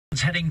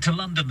Heading to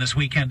London this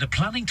weekend are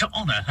planning to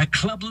honour a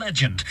club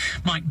legend.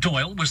 Mike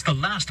Doyle was the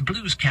last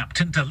Blues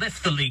captain to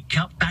lift the League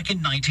Cup back in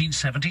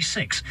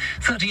 1976.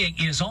 38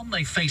 years on,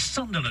 they face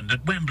Sunderland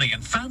at Wembley,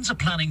 and fans are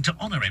planning to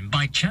honour him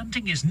by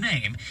chanting his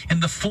name in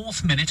the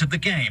 4th minute of the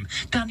game.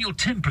 Daniel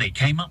Timpley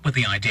came up with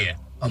the idea.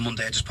 On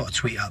Monday, I just put a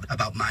tweet out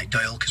about Mike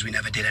Doyle because we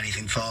never did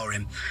anything for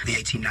him. The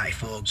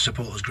 1894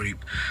 supporters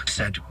group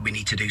said we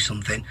need to do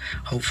something.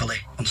 Hopefully,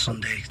 on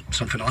Sunday,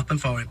 something will happen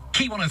for him.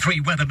 Key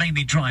 103 weather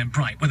mainly dry and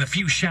bright with a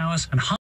few showers and high